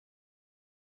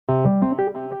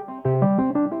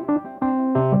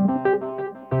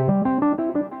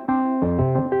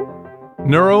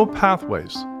Neuro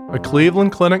Pathways, a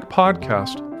Cleveland Clinic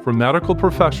podcast for medical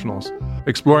professionals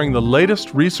exploring the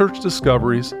latest research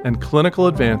discoveries and clinical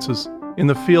advances in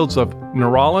the fields of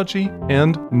neurology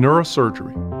and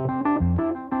neurosurgery.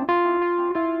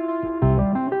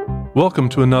 Welcome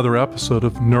to another episode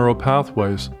of Neuro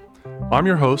Pathways. I'm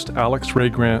your host, Alex Ray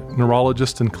Grant,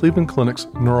 neurologist in Cleveland Clinic's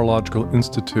Neurological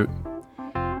Institute.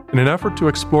 In an effort to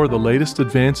explore the latest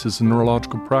advances in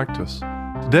neurological practice,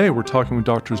 today we're talking with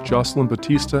Drs. Jocelyn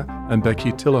Bautista and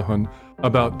Becky Tilahun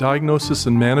about diagnosis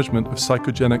and management of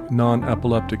psychogenic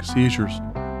non-epileptic seizures.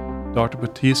 Dr.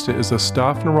 Bautista is a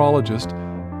staff neurologist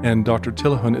and Dr.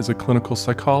 Tilahun is a clinical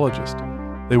psychologist.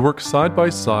 They work side by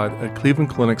side at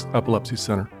Cleveland Clinic's Epilepsy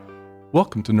Center.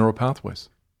 Welcome to Neuro Pathways.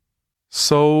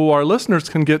 So our listeners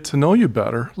can get to know you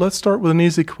better. Let's start with an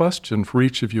easy question for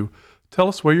each of you. Tell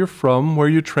us where you're from, where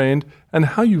you trained, and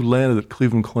how you landed at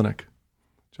Cleveland Clinic.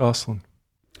 Jocelyn.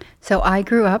 So I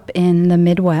grew up in the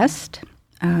Midwest,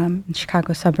 in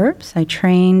Chicago suburbs. I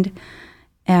trained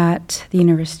at the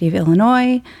University of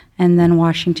Illinois and then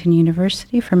Washington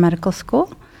University for medical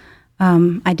school.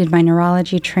 I did my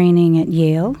neurology training at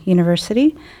Yale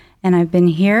University, and I've been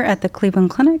here at the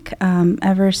Cleveland Clinic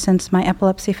ever since my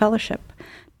epilepsy fellowship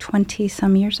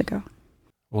 20-some years ago.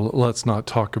 Well, let's not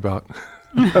talk about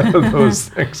those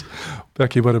things.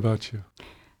 Becky, what about you?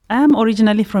 I'm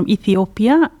originally from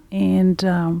Ethiopia, and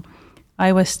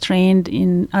I was trained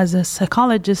as a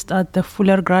psychologist at the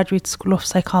Fuller Graduate School of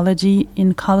Psychology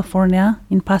in California,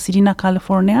 in Pasadena,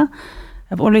 California.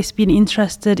 I've always been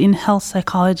interested in health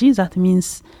psychology. That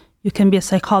means you can be a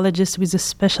psychologist with a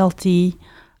specialty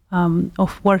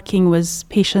of working with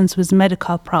patients with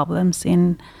medical problems.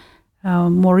 And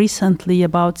more recently,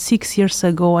 about 6 years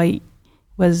ago, I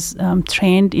was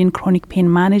trained in chronic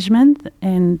pain management,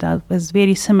 and that was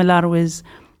very similar with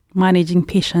managing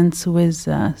patients with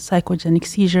psychogenic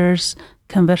seizures,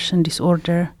 conversion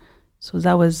disorder. So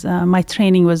that was, my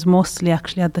training was mostly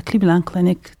actually at the Cleveland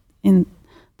Clinic in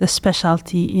the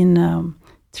specialty in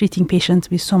treating patients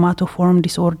with somatoform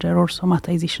disorder or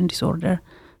somatization disorder.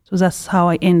 So that's how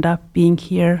I end up being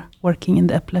here working in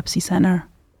the Epilepsy Center.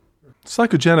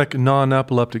 Psychogenic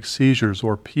non-epileptic seizures,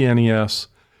 or PNES,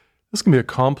 this can be a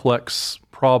complex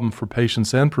problem for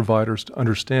patients and providers to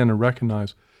understand and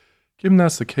recognize. Given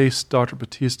that's the case, Dr.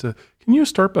 Bautista, can you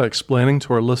start by explaining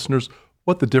to our listeners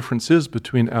what the difference is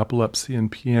between epilepsy and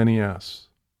PNES?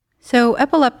 So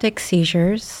epileptic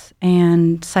seizures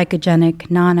and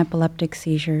psychogenic non-epileptic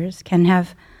seizures can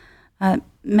have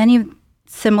many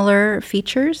similar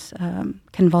features,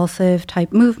 convulsive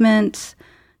type movements,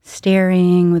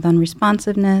 staring with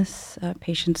unresponsiveness.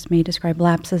 Patients may describe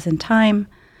lapses in time.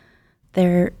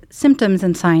 Their symptoms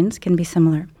and signs can be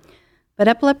similar. But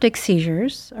epileptic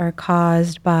seizures are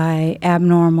caused by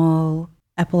abnormal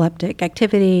epileptic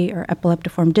activity or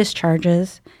epileptiform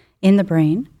discharges in the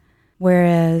brain,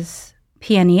 whereas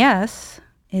PNES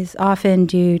is often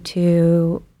due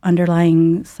to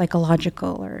underlying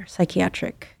psychological or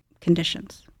psychiatric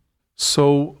conditions.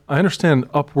 So I understand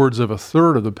upwards of a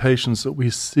third of the patients that we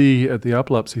see at the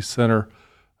Epilepsy Center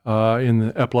in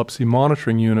the epilepsy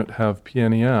monitoring unit have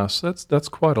PNES. That's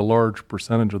quite a large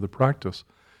percentage of the practice.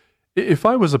 If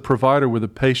I was a provider with a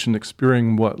patient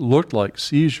experiencing what looked like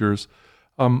seizures,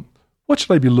 what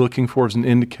should I be looking for as an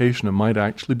indication it might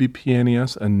actually be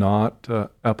PNES and not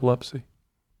epilepsy?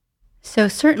 So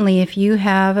certainly if you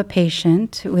have a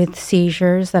patient with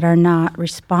seizures that are not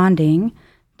responding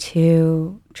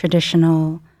to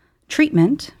traditional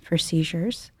treatment for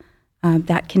seizures,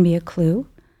 that can be a clue.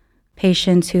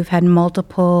 Patients who've had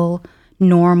multiple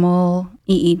normal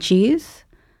EEGs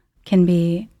can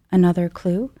be another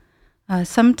clue.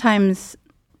 Sometimes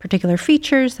particular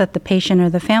features that the patient or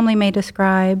the family may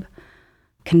describe,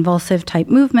 convulsive type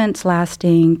movements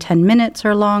lasting 10 minutes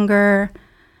or longer,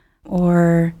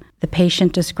 or the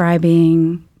patient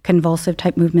describing convulsive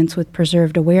type movements with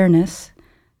preserved awareness,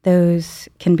 those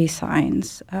can be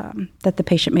signs that the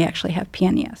patient may actually have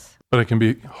PNES. But it can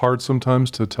be hard sometimes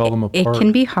to tell them apart. It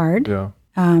can be hard. Yeah.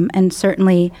 And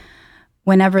certainly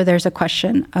whenever there's a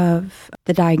question of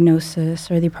the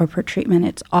diagnosis or the appropriate treatment,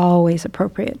 it's always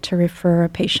appropriate to refer a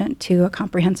patient to a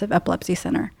comprehensive epilepsy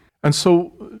center. And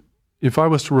so if I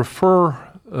was to refer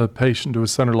a patient to a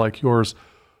center like yours,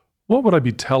 what would I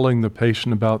be telling the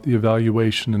patient about the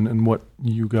evaluation and what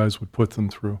you guys would put them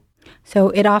through? So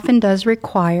it often does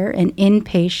require an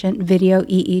inpatient video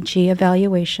EEG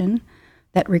evaluation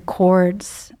that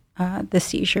records the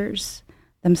seizures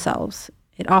themselves.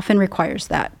 It often requires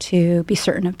that to be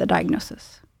certain of the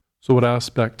diagnosis. So what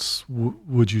aspects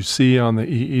would you see on the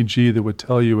EEG that would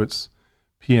tell you it's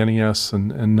PNES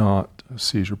and not a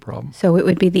seizure problem. So it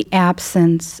would be the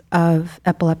absence of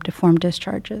epileptiform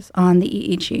discharges on the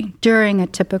EEG during a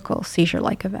typical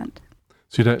seizure-like event.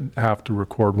 So you'd have to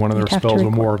record one of their spells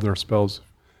or more of their spells.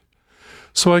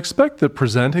 So I expect that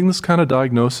presenting this kind of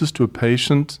diagnosis to a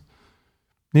patient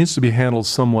needs to be handled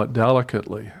somewhat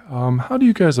delicately. How do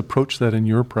you guys approach that in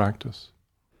your practice?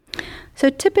 So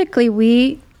typically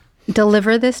we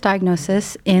deliver this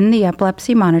diagnosis in the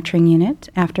epilepsy monitoring unit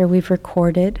after we've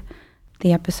recorded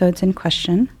the episodes in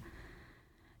question.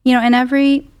 And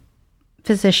every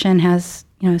physician has,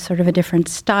 sort of a different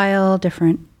style,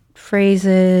 different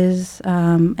phrases,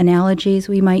 analogies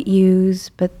we might use.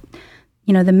 But,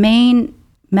 the main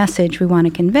message we want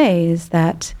to convey is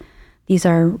that these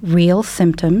are real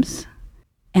symptoms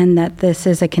and that this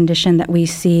is a condition that we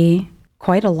see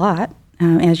quite a lot.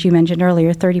 As you mentioned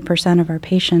earlier, 30% of our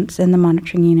patients in the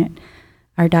monitoring unit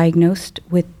are diagnosed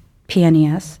with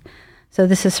PNES. So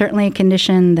this is certainly a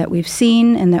condition that we've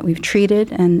seen and that we've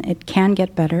treated, and it can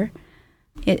get better.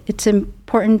 It's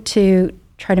important to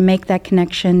try to make that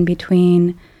connection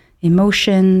between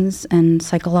emotions and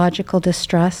psychological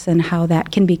distress and how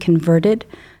that can be converted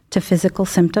to physical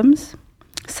symptoms,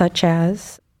 such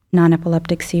as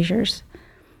non-epileptic seizures.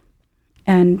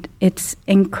 And it's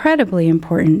incredibly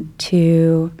important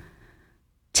to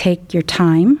take your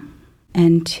time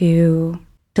and to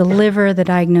deliver the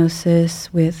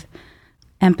diagnosis with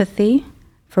empathy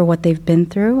for what they've been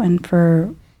through and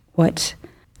for what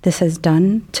this has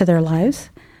done to their lives,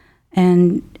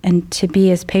 and to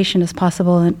be as patient as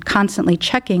possible and constantly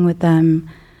checking with them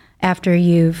after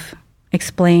you've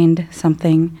explained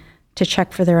something to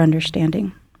check for their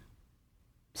understanding.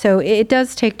 So it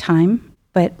does take time,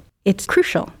 but it's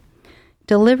crucial.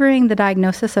 Delivering the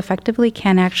diagnosis effectively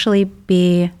can actually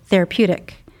be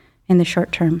therapeutic in the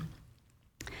short term.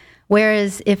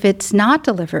 Whereas if it's not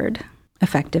delivered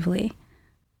effectively,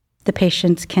 the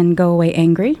patients can go away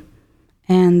angry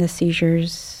and the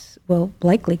seizures will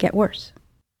likely get worse.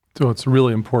 So it's a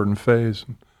really important phase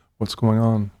in what's going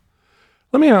on.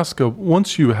 Let me ask,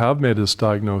 once you have made this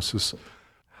diagnosis,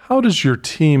 how does your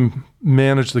team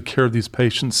manage the care of these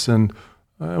patients, and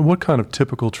what kind of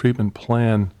typical treatment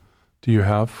plan do you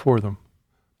have for them?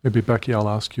 Maybe, Becky, I'll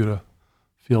ask you to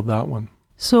field that one.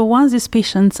 So once these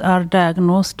patients are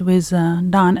diagnosed with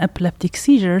non-epileptic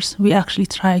seizures, we actually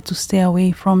try to stay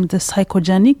away from the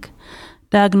psychogenic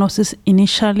diagnosis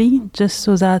initially, just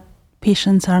so that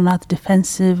patients are not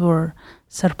defensive or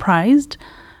surprised.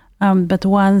 But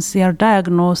once they are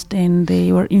diagnosed and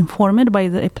they were informed by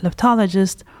the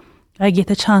epileptologist, I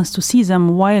get a chance to see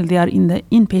them while they are in the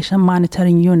inpatient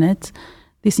monitoring unit.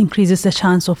 This increases the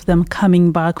chance of them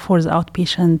coming back for the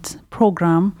outpatient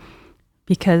program,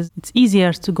 because it's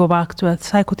easier to go back to a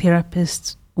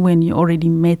psychotherapist when you already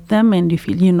met them and you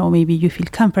feel, maybe you feel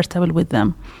comfortable with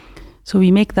them. So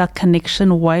we make that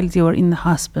connection while they were in the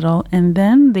hospital, and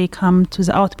then they come to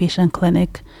the outpatient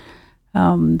clinic.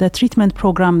 The treatment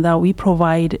program that we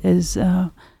provide is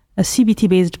a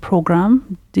CBT-based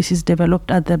program. This is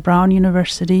developed at the Brown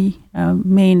University,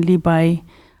 mainly by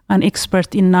an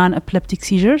expert in non-epileptic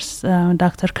seizures,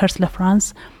 Dr. Kurt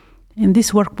LaFrance. And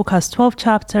this workbook has 12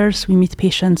 chapters. We meet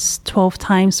patients 12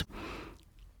 times.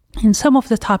 And some of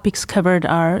the topics covered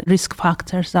are risk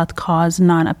factors that cause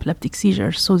non-epileptic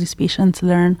seizures. So these patients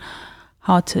learn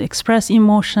how to express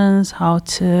emotions, how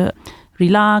to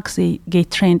relax. They get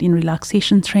trained in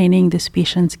relaxation training. These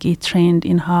patients get trained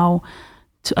in how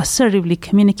to assertively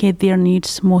communicate their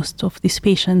needs. Most of these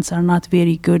patients are not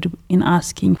very good in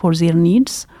asking for their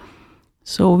needs.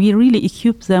 So we really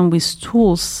equip them with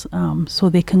tools so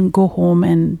they can go home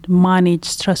and manage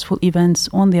stressful events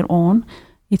on their own.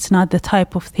 It's not the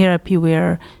type of therapy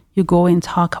where you go and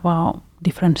talk about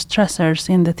different stressors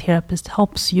and the therapist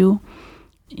helps you.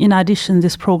 In addition,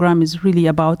 this program is really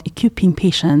about equipping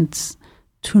patients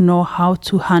to know how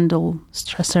to handle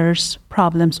stressors,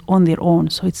 problems on their own.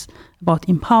 So it's about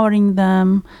empowering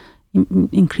them,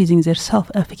 increasing their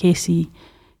self-efficacy.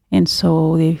 And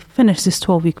so they finish this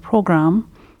 12-week program.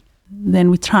 Then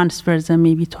we transfer them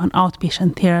maybe to an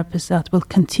outpatient therapist that will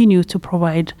continue to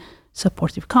provide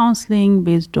supportive counseling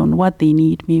based on what they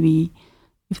need. Maybe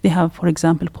if they have, for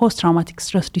example, post-traumatic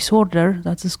stress disorder,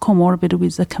 that is comorbid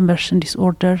with the conversion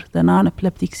disorder, the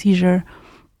non-epileptic seizure,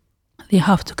 they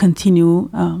have to continue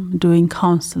doing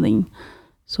counseling.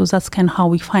 So that's kind of how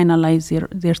we finalize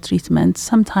their treatment.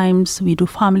 Sometimes we do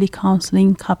family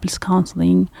counseling, couples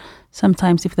counseling.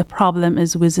 Sometimes if the problem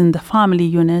is within the family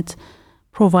unit,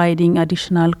 providing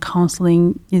additional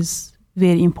counseling is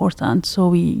very important. So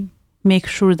we make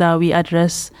sure that we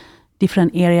address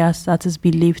different areas that is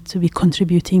believed to be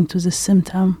contributing to the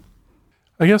symptom.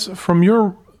 I guess from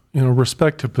your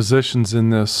respective positions in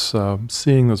this,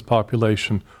 seeing this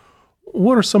population,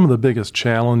 what are some of the biggest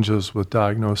challenges with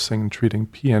diagnosing and treating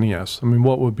PNES? I mean,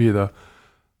 what would be the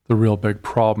real big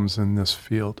problems in this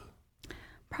field?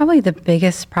 Probably the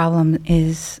biggest problem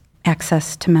is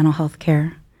access to mental health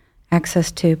care,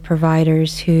 access to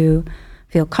providers who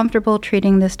feel comfortable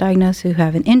treating this diagnosis, who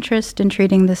have an interest in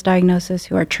treating this diagnosis,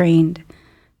 who are trained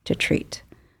to treat.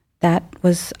 That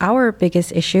was our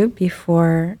biggest issue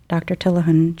before Dr.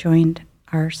 Tilahun joined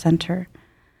our center.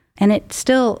 And it's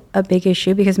still a big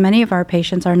issue because many of our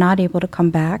patients are not able to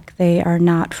come back. They are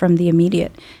not from the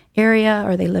immediate area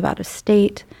or they live out of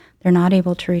state. They're not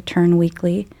able to return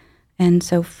weekly. And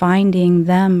so finding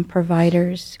them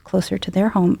providers closer to their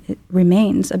home, it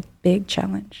remains a big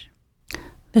challenge.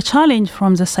 The challenge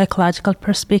from the psychological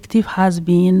perspective has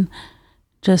been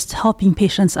just helping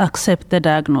patients accept the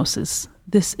diagnosis.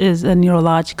 This is a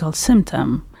neurological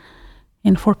symptom.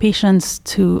 And for patients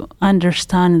to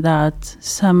understand that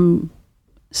some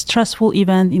stressful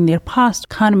event in their past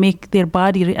can make their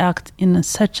body react in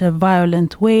such a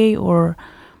violent way or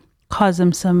cause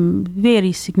them some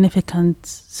very significant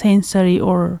sensory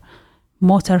or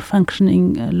motor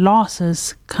functioning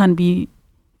losses can be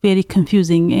very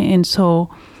confusing. And so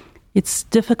it's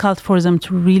difficult for them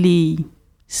to really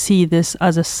see this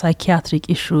as a psychiatric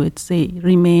issue. They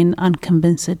remain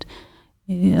unconvinced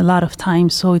a lot of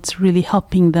times. So it's really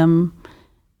helping them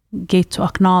get to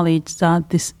acknowledge that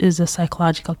this is a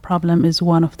psychological problem is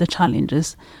one of the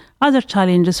challenges. Other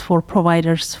challenges for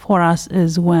providers for us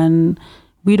is when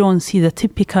we don't see the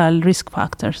typical risk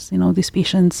factors. These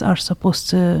patients are supposed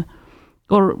to,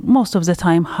 or most of the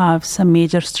time, have some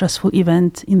major stressful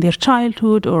event in their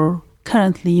childhood or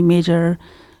currently major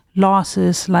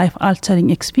losses, life-altering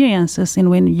experiences. And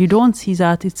when you don't see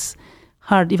that, it's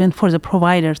hard even for the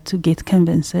provider to get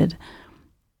convinced.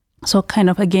 So kind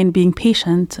of, again, being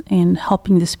patient and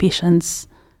helping these patients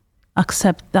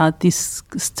accept that this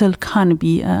still can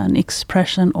be an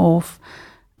expression of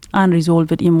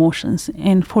unresolved emotions.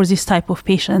 And for this type of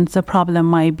patients, the problem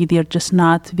might be they're just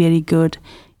not very good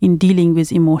in dealing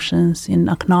with emotions, in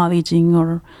acknowledging,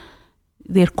 or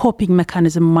their coping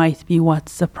mechanism might be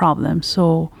what's the problem.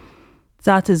 So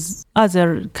that is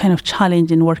other kind of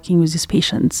challenge in working with these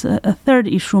patients. A third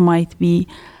issue might be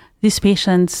these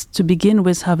patients, to begin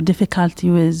with, have difficulty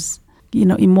with,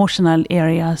 emotional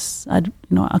areas,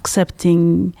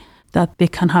 accepting that they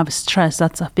can have stress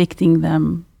that's affecting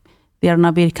them. They are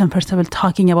not very comfortable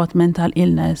talking about mental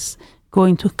illness.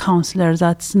 Going to a counselor,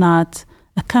 that's not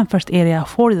a comfort area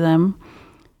for them.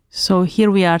 So here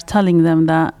we are telling them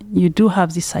that you do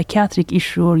have this psychiatric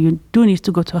issue or you do need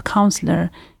to go to a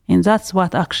counselor. And that's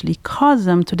what actually caused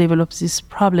them to develop this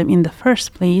problem in the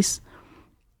first place.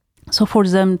 So for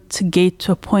them to get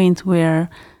to a point where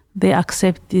they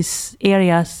accept these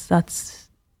areas that's,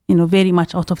 very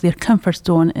much out of their comfort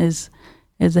zone is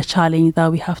a challenge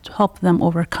that we have to help them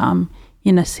overcome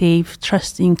in a safe,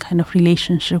 trusting kind of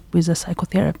relationship with a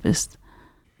psychotherapist.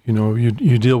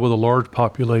 You deal with a large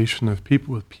population of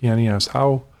people with PNES.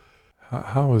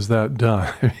 How is that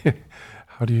done?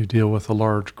 How do you deal with a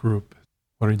large group?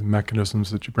 What are the mechanisms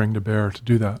that you bring to bear to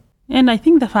do that? And I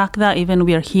think the fact that even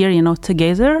we are here,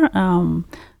 together,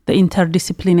 the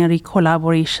interdisciplinary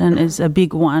collaboration is a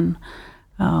big one.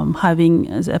 Having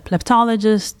as a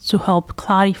epileptologist to help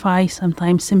clarify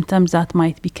sometimes symptoms that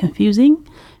might be confusing.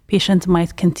 Patients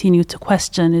might continue to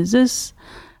question, is this,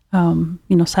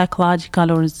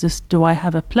 psychological, or is this, do I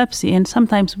have epilepsy? And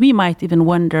sometimes we might even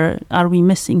wonder, are we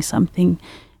missing something?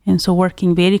 And so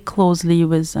working very closely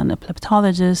with an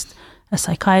epileptologist, a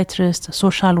psychiatrist, a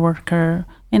social worker,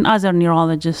 and other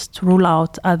neurologists to rule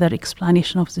out other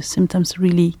explanation of the symptoms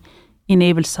really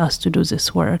enables us to do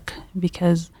this work.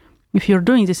 Because if you're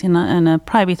doing this in a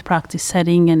private practice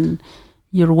setting and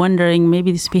you're wondering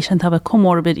maybe this patient have a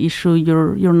comorbid issue,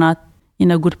 you're not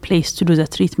in a good place to do the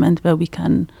treatment, but we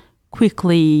can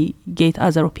quickly get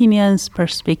other opinions,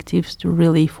 perspectives to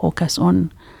really focus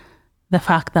on the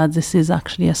fact that this is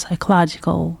actually a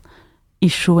psychological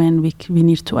issue and we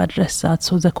need to address that.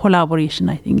 So the collaboration,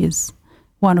 I think, is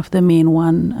one of the main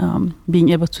one. Being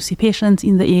able to see patients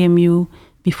in the AMU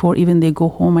before even they go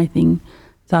home, I think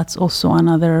that's also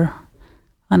another,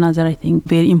 I think,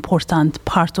 very important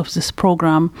part of this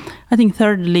program. I think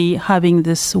thirdly, having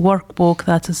this workbook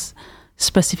that is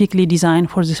specifically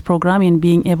designed for this program and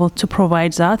being able to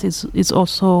provide that is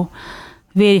also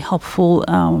very helpful.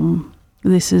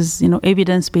 This is,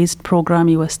 evidence-based program.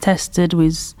 It was tested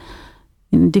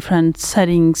in different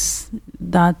settings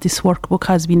that this workbook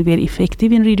has been very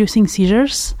effective in reducing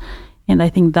seizures. And I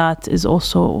think that is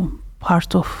also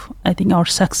part of, our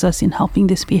success in helping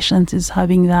these patients is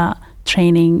having that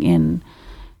training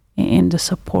and the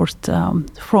support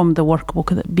from the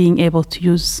workbook. That being able to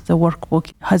use the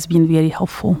workbook has been very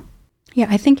helpful. Yeah,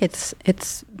 I think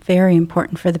it's very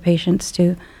important for the patients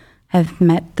to have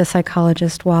met the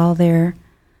psychologist while they're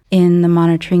in the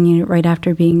monitoring unit right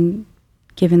after being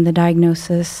given the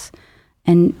diagnosis,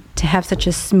 and to have such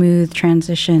a smooth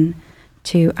transition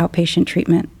to outpatient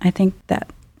treatment. I think that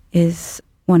is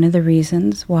one of the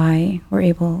reasons why we're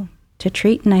able to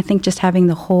treat. And I think just having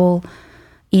the whole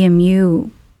EMU,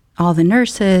 all the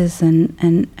nurses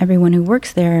and everyone who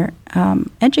works there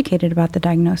educated about the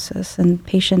diagnosis, and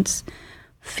patients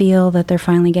feel that they're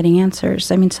finally getting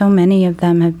answers. I mean, so many of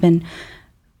them have been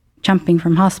jumping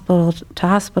from hospital to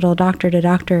hospital, doctor to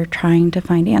doctor, trying to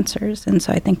find answers. And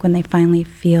so I think when they finally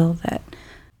feel that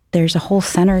there's a whole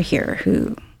center here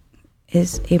who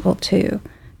is able to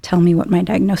tell me what my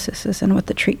diagnosis is and what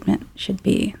the treatment should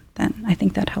be, then I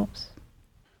think that helps.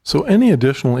 So any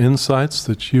additional insights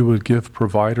that you would give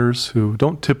providers who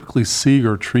don't typically see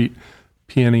or treat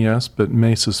PNES but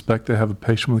may suspect they have a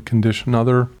patient with a condition,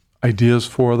 other ideas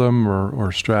for them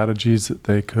or strategies that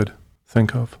they could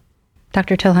think of?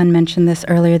 Dr. Tilahun mentioned this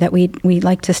earlier, that we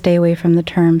like to stay away from the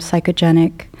term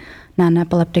psychogenic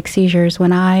non-epileptic seizures.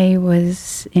 When I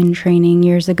was in training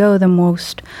years ago, the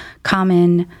most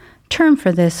common term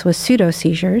for this was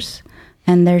pseudo-seizures,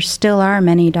 and there still are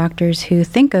many doctors who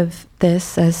think of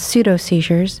this as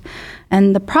pseudo-seizures.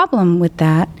 And the problem with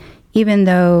that, even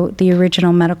though the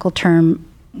original medical term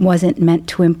wasn't meant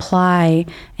to imply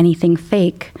anything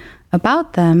fake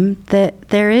about them, that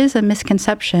there is a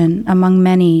misconception among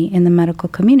many in the medical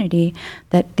community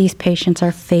that these patients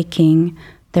are faking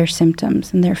their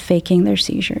symptoms and they're faking their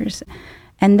seizures.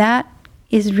 And that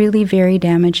is really very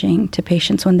damaging to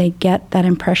patients when they get that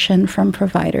impression from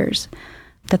providers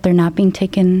that they're not being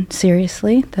taken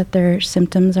seriously, that their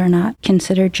symptoms are not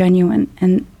considered genuine.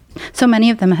 And so many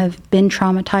of them have been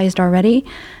traumatized already.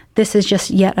 This is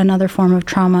just yet another form of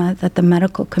trauma that the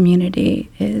medical community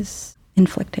is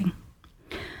inflicting.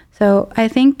 So I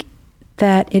think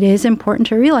that it is important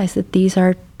to realize that these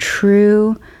are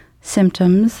true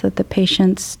symptoms, that the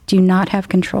patients do not have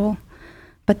control,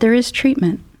 but there is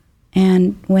treatment.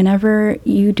 And whenever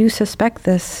you do suspect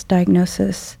this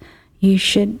diagnosis, you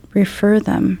should refer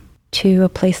them to a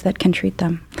place that can treat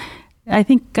them. I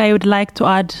think I would like to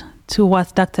add to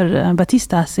what Dr.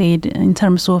 Bautista said in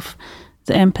terms of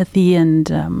the empathy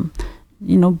and,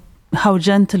 how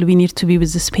gentle we need to be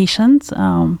with these patients.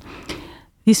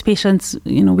 These patients,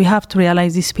 we have to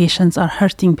realize these patients are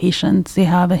hurting patients. They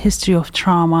have a history of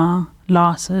trauma,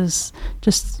 losses,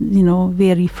 just,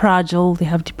 very fragile. They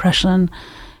have depression.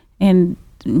 And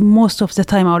most of the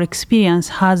time our experience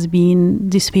has been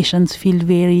these patients feel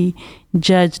very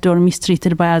judged or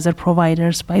mistreated by other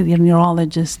providers, by their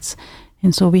neurologists.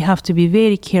 And so we have to be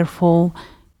very careful,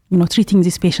 treating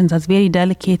these patients as very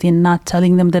delicate and not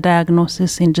telling them the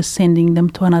diagnosis and just sending them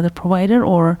to another provider,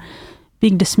 or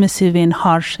being dismissive and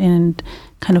harsh and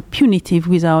kind of punitive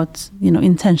without,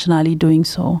 intentionally doing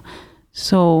so.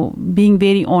 So being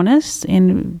very honest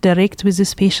and direct with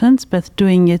these patients, but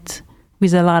doing it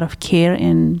with a lot of care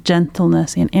and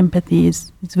gentleness and empathy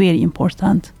is very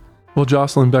important. Well,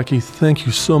 Jocelyn, Becky, thank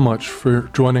you so much for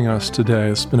joining us today.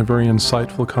 It's been a very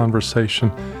insightful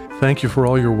conversation. Thank you for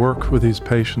all your work with these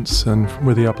patients and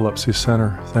with the Epilepsy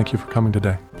Center. Thank you for coming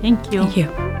today. Thank you. Thank you.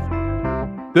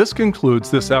 This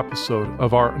concludes this episode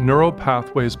of our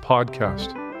Neuropathways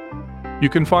podcast. You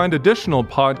can find additional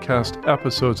podcast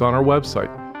episodes on our website,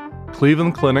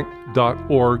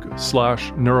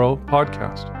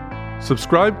 clevelandclinic.org/neuropodcast.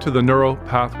 Subscribe to the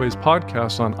Neuropathways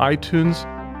podcast on iTunes,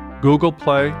 Google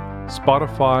Play,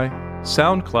 Spotify,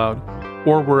 SoundCloud,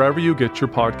 or wherever you get your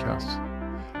podcasts.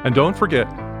 And don't forget,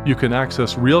 you can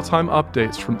access real-time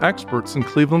updates from experts in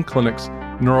Cleveland Clinic's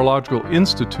Neurological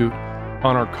Institute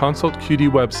on our Consult QD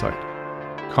website,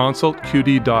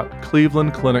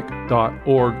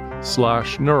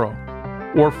 consultqd.clevelandclinic.org/neuro,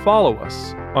 or follow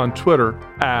us on Twitter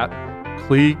at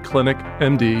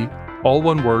CleClinicMD, all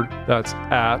one word, that's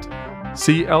at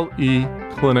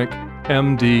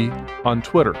CLEClinicMD on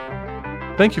Twitter.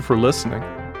 Thank you for listening.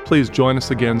 Please join us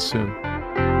again soon.